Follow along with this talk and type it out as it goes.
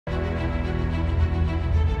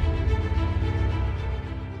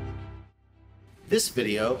This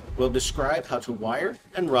video will describe how to wire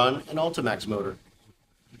and run an UlteMAX motor.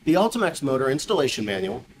 The UlteMAX motor installation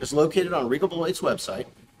manual is located on Regal website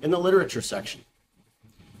in the literature section.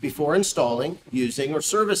 Before installing, using, or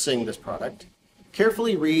servicing this product,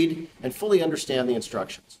 carefully read and fully understand the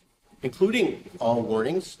instructions, including all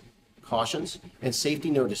warnings, cautions, and safety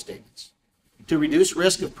notice statements. To reduce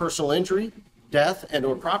risk of personal injury, death,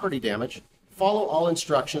 and/or property damage, follow all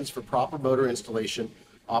instructions for proper motor installation,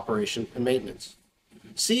 operation, and maintenance.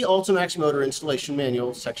 See UlteMAX Motor Installation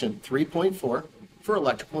Manual, Section 3.4 for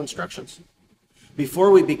electrical instructions.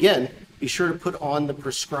 Before we begin, be sure to put on the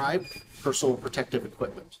prescribed personal protective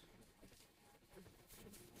equipment.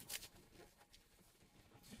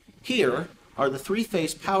 Here are the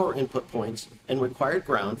three-phase power input points and required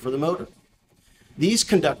ground for the motor. These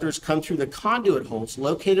conductors come through the conduit holes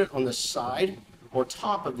located on the side or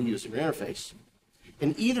top of the user interface.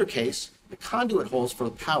 In either case, the conduit holes for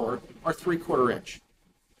the power are 3/4 inch.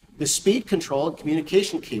 The speed control and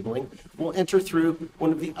communication cabling will enter through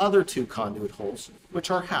one of the other two conduit holes,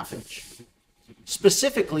 which are 1/2 inch.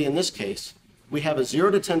 Specifically in this case, we have a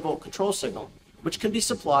 0 to 10 volt control signal, which can be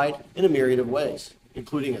supplied in a myriad of ways,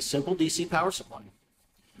 including a simple DC power supply.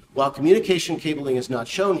 While communication cabling is not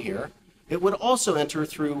shown here, it would also enter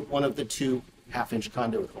through one of the two 1/2 inch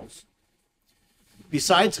conduit holes.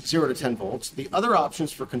 Besides 0 to 10 volts, the other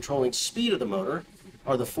options for controlling speed of the motor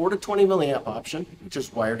are the 4 to 20 milliamp option, which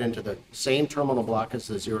is wired into the same terminal block as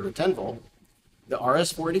the 0 to 10 volt, the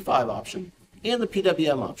RS485 option, and the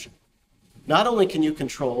PWM option. Not only can you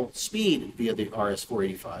control speed via the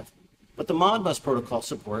RS485, but the Modbus protocol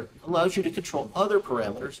support allows you to control other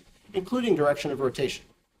parameters, including direction of rotation.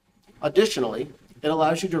 Additionally, it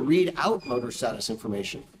allows you to read out motor status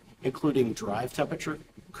information, including drive temperature,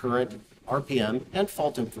 current, RPM, and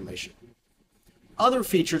fault information. Other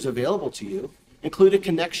features available to you include a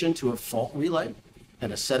connection to a fault relay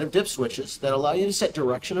and a set of dip switches that allow you to set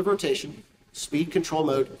direction of rotation, speed control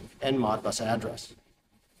mode, and Modbus address.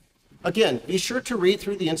 Again, be sure to read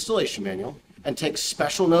through the installation manual and take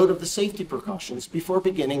special note of the safety precautions before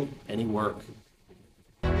beginning any work.